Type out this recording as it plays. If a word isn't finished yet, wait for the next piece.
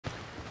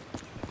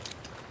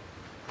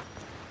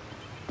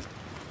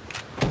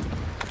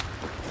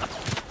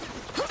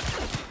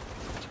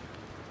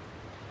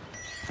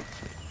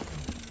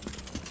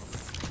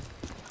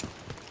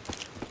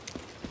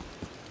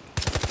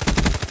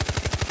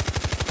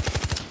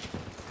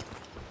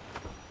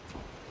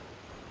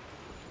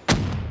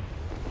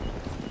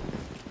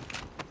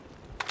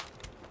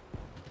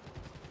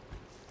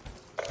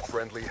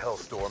Friendly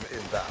Hellstorm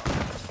inbound.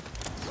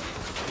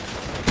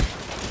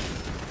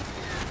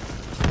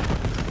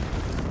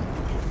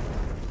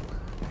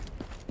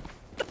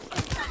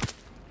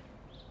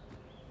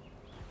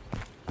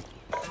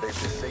 They've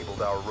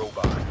disabled our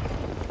robot.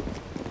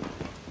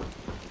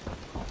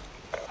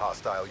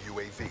 Hostile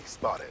UAV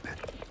spotted.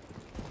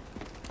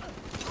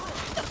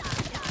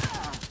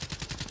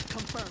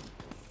 Confirmed.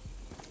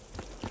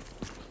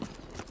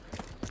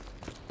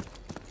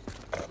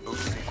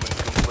 Boost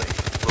sequence complete.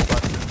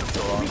 Robot systems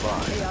are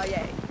online.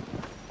 AIA.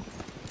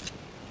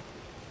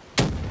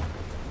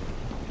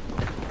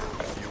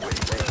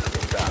 UAV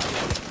inbound.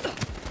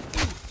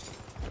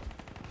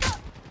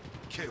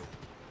 Kill.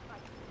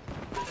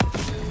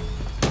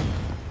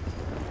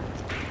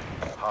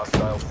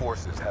 Hostile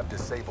forces have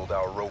disabled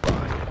our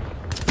robot.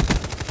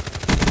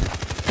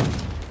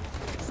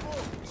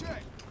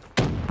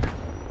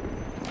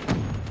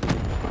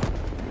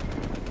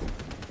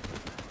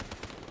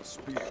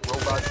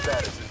 Robot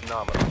status is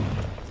nominal.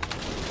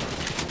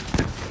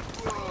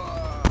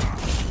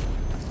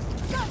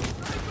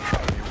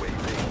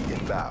 UAV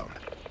inbound.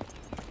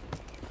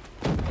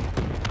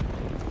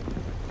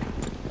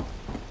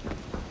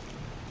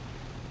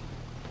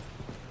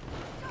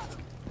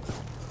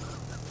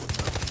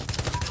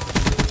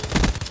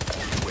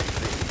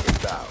 UAV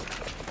inbound.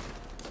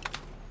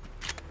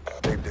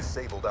 They've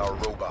disabled our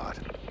robot.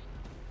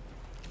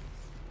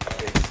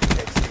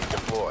 HCXD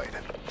deployed.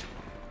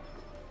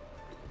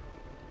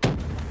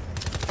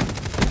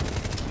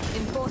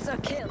 Enforcer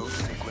kill.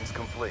 Boost sequence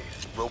complete.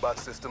 Robot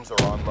systems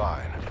are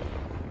online.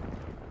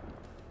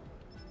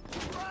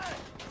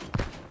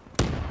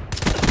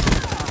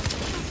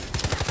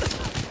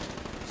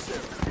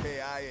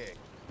 KIA.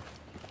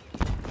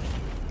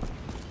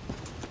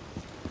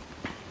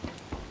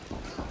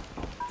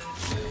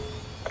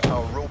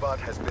 Our robot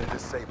has been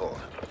disabled.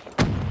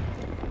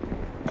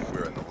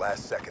 We're in the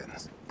last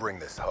seconds. Bring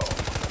this home.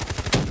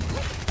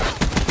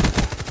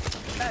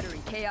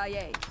 Battery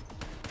KIA.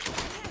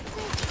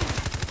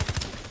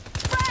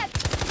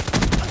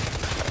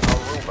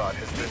 Our robot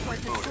has been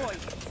Point rebooted.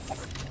 destroyed.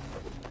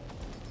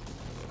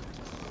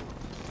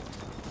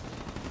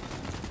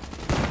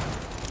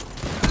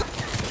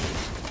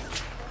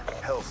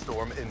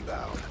 Hellstorm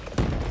inbound.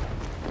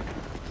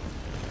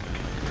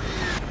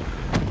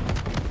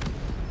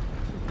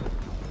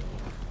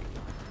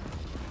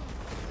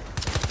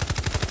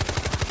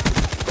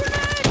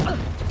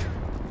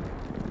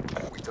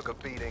 We took a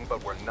beating,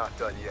 but we're not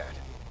done yet.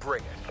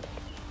 Bring it.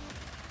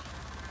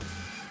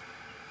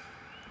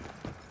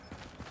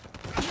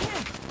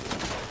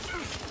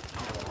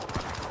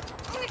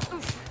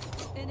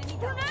 Enemy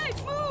grenade,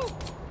 move!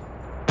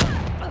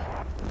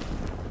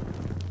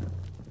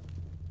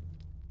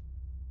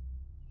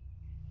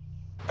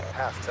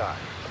 Halftime.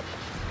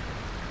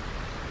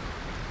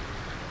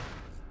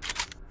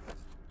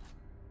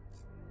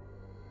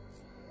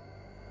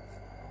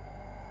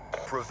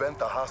 Prevent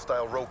the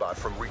hostile robot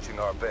from reaching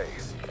our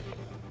base.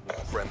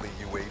 Friendly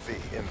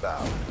UAV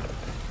inbound.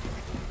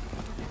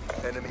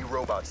 Enemy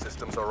robot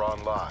systems are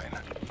online.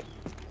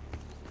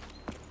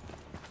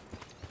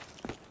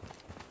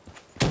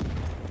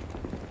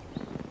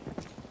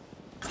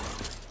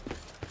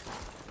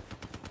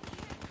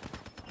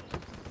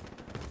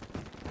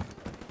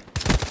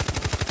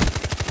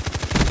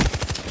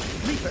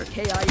 Reaper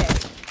KIA.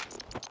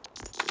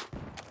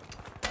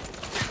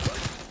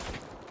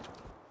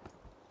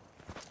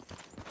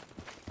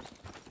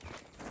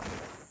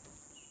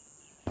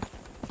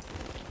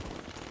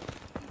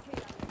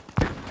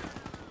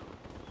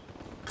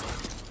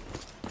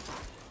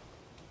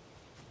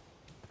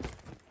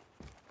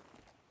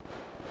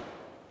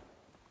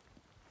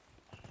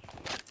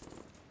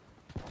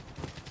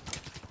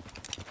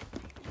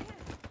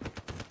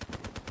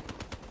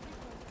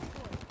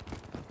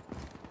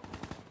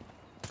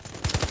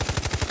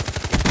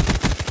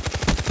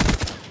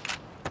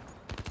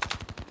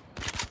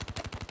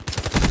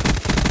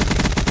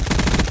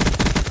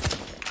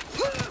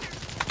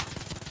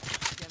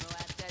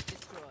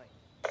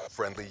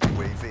 Friendly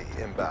UAV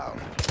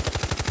inbound.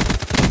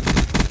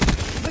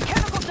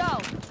 Mechanical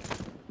down.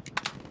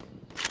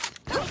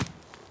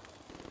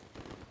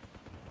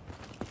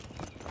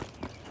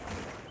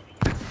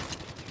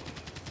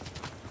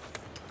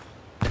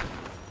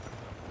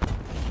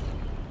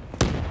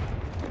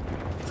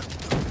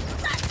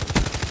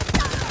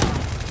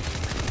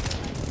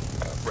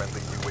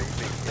 Friendly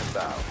UAV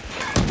inbound.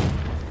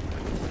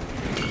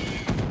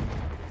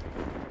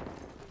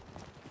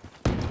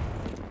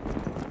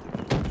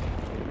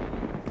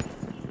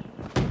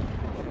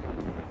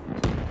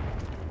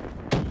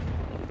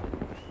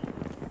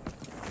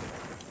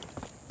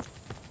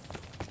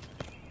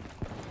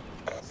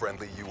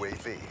 Friendly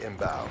UAV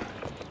inbound.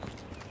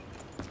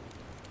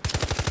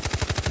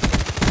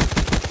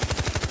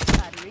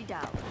 Battery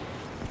down.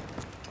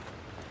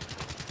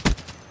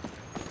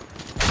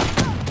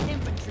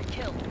 Infantry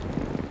kill.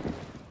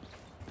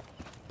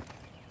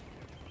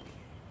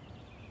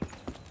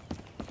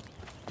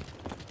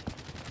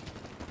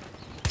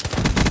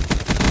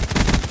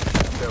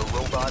 Their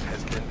robot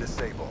has been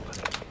disabled.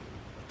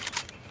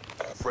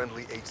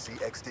 Friendly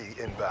HCXD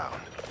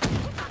inbound.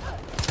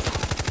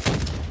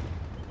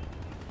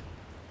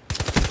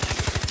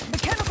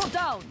 Mechanical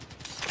down.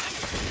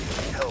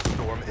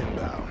 Hellstorm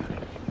inbound.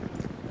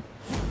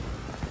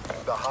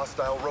 The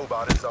hostile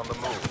robot is on the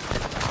move.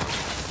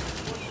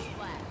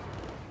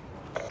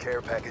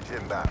 Care package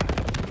inbound.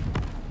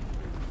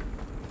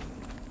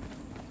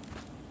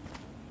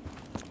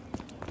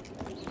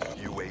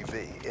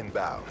 UAV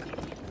inbound.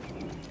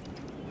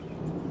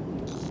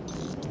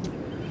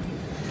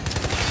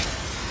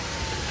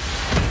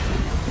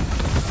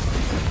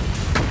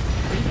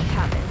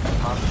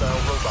 Hostile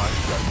robot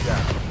shut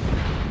down.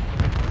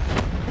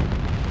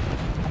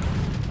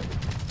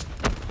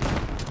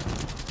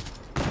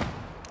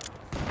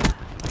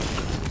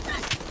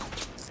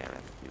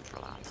 Seraph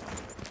neutralized.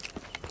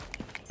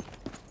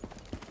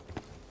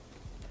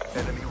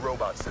 Enemy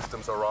robot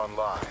systems are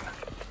online.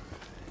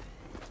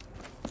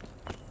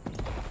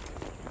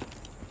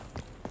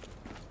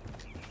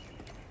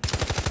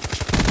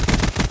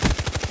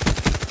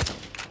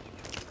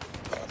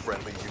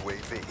 Friendly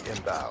UAV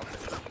inbound.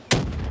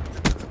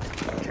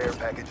 Care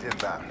package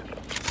inbound.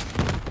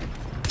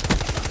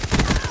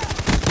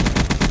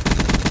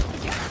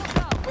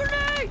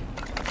 Grenade!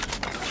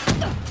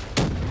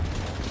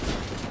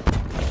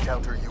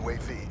 Counter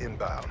UAV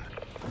inbound.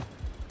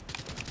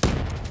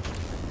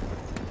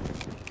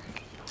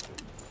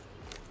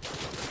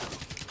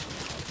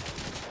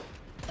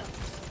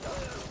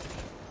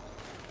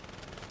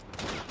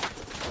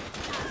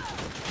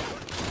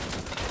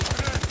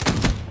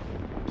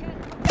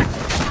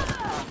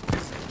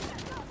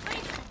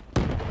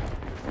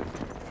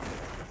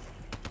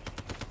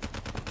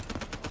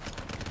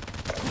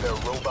 Their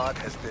robot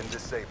has been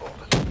disabled.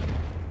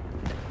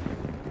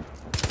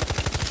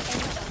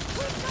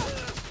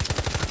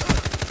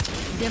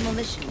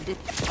 Demolition.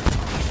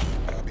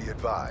 Be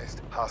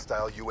advised,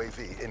 hostile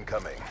UAV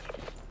incoming.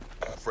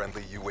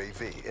 Friendly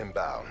UAV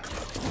inbound.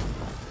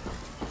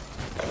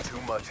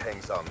 Too much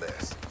hangs on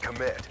this.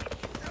 Commit.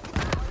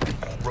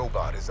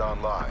 Robot is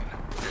online.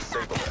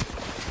 Disable it.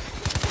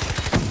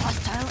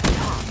 Hostile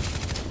alarm.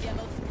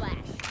 Demo splash.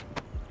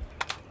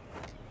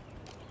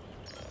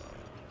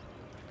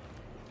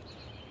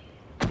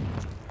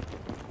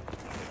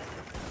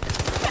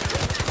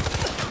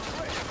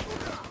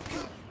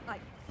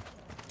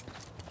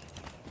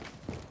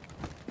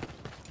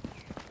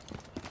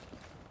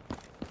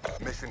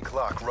 Mission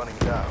clock running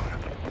down.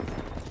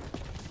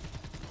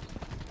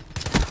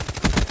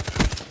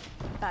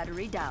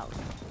 Battery down.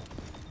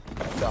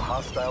 The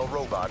hostile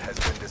robot has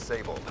been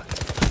disabled.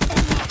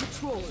 Enemy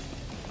patrol.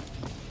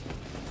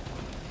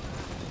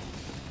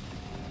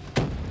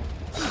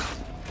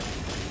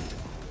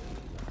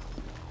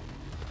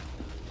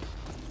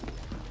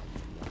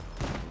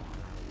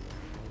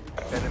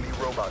 Enemy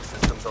robot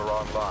systems are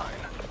online.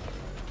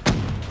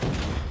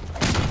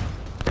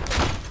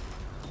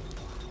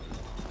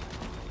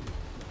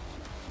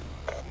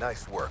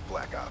 Nice work,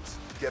 Black Ops.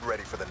 Get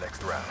ready for the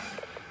next round.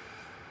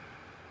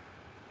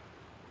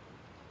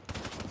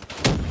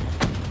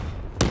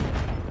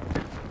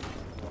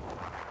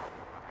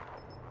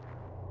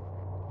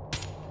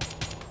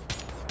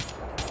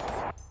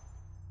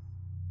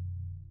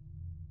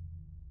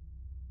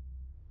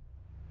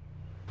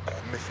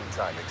 Mission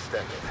time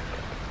extended.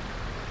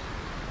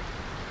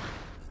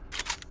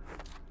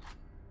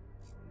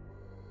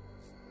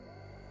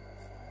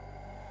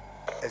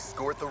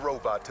 Escort the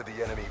robot to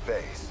the enemy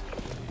base.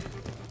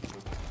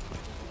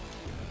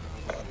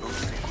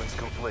 Boost sequence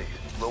complete.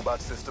 Robot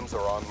systems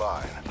are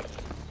online.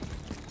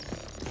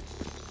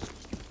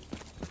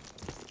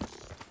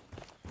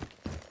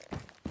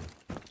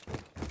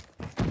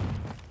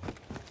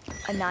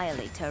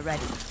 Annihilator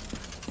ready.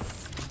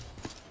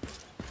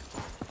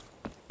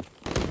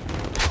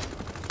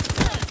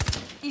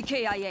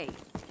 EKIA.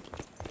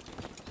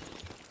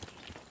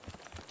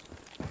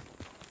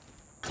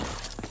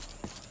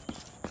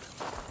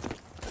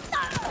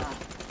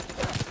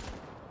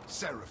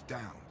 Seraph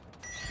down.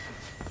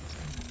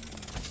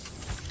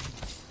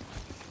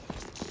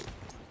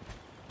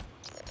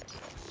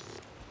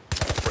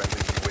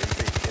 Friendly UAV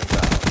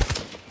inbound.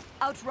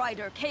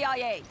 Outrider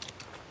KIA.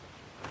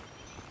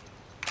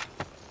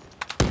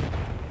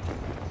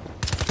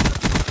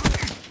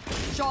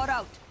 Shot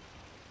out.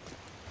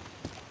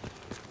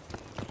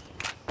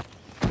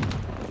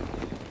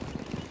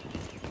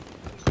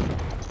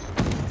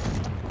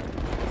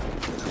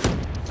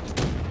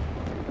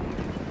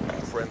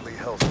 Friendly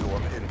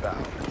Hellstorm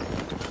inbound.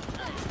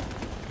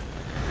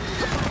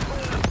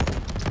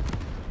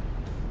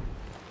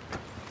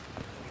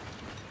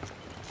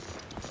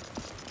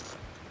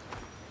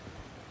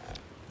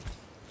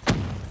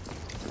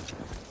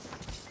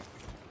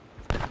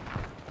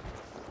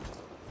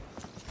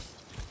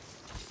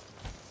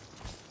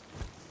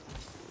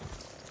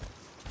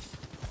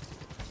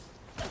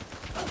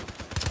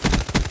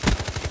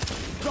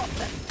 Drop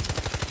them.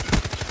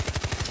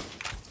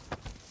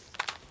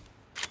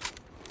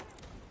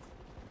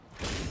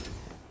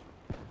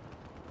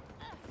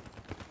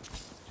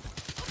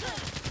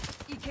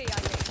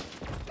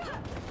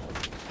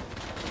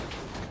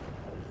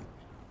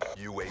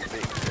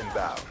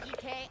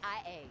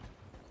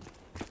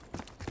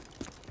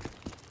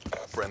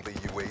 Friendly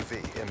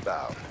UAV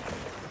inbound.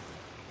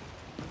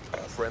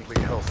 Friendly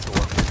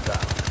Hellstorm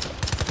inbound.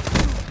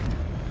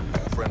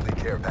 Friendly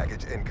care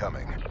package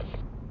incoming.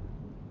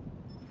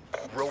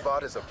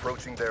 Robot is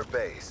approaching their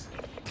base.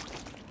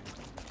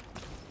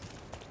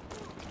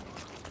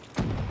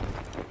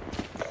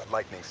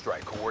 Lightning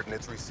strike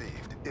coordinates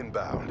received.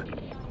 Inbound.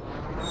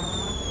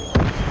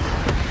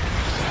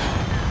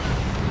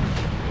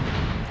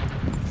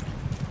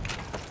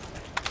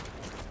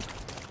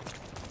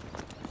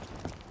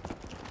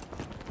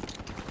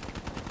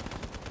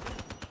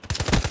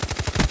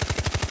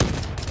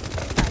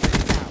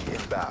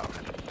 Inbound.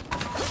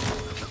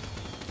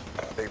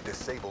 They've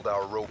disabled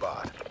our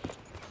robot.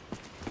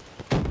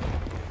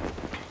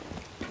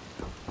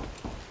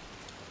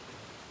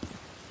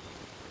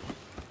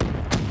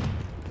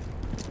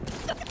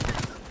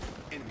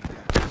 Enemy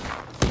down.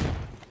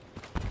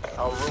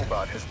 Our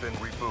robot has been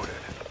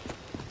rebooted.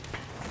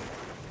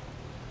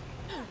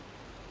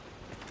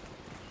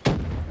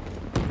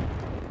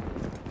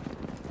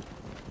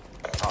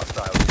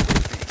 Hostile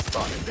UAV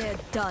spotted. They're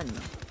done.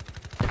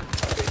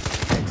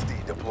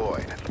 XD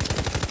deployed.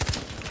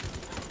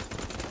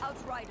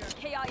 Outrider,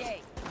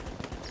 KIA.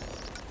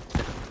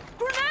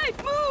 Grenade,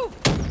 move!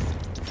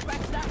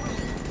 Crack that room.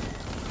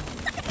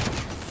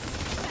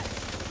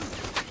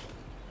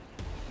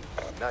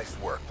 Nice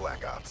work,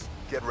 Black Ops.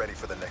 Get ready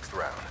for the next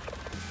round.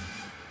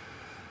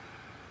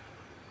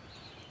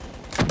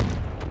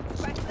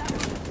 Crack that room.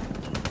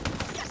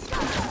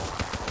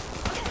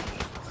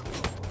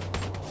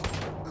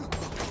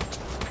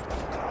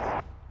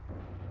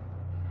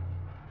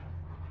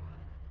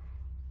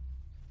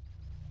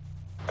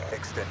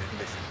 Extended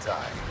mission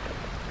time.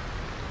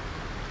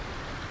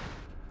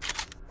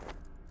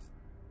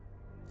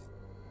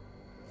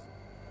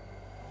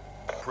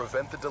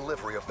 Prevent the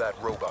delivery of that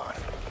robot.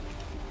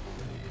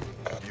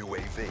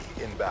 UAV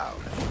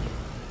inbound.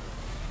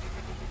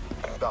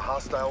 The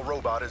hostile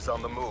robot is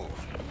on the move.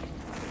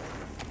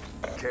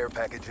 Care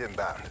package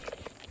inbound.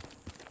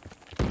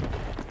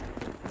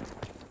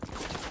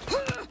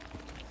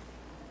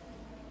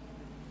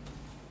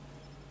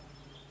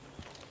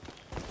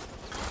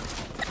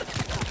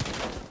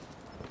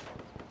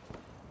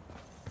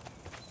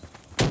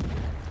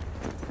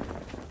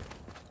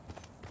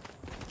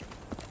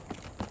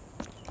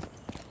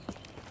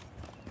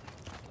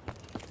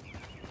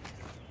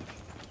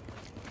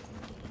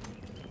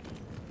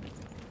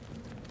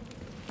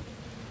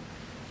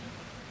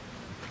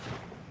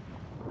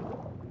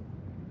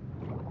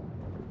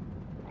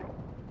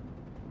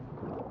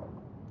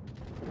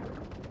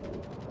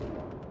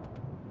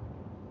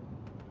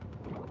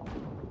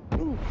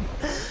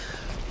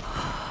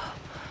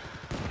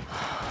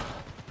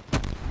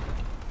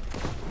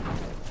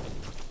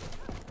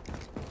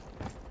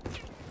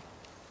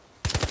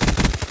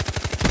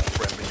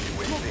 Friendly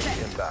UAV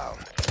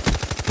inbound.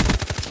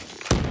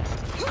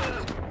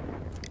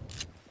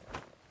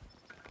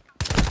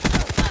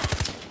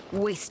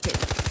 Wasted.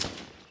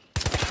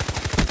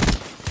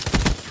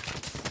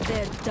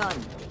 They're done.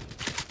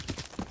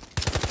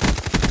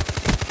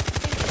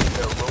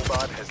 Their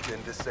robot has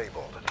been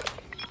disabled.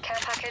 Care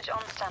package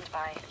on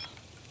standby.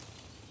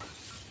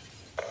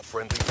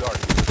 Friendly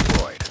Guardian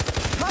deployed.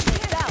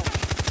 Rushing down.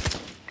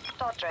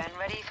 Dart drone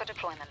ready for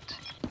deployment.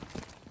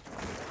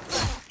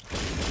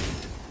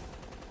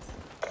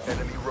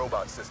 Enemy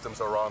robot systems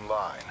are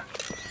online.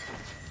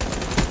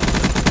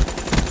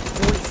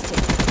 Wasted.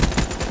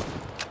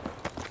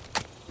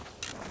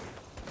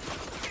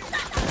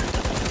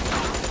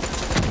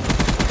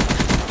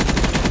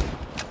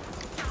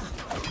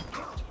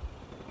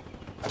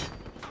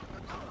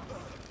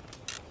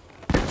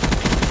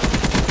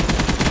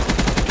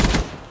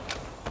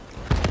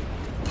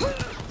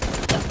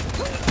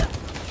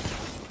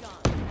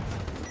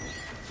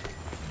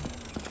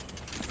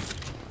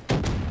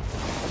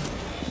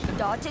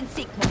 Dart in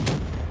sequence.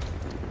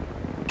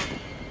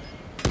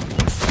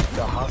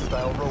 The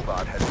hostile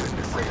robot has been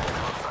disabled.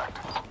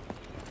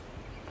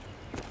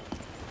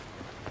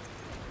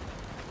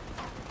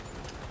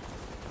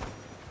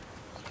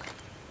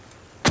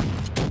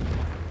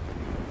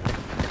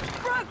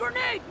 Frag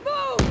grenade,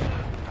 move!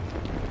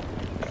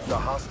 The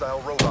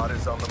hostile robot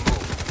is on the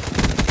move.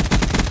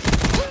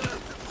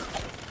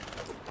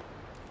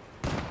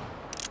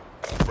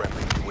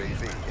 Friendly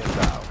UAV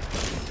inbound.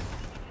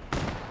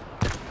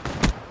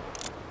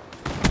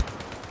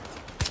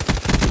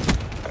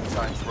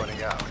 Time's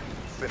running out.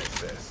 Finish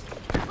this.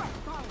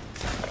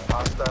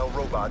 Hostile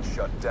robot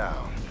shut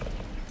down.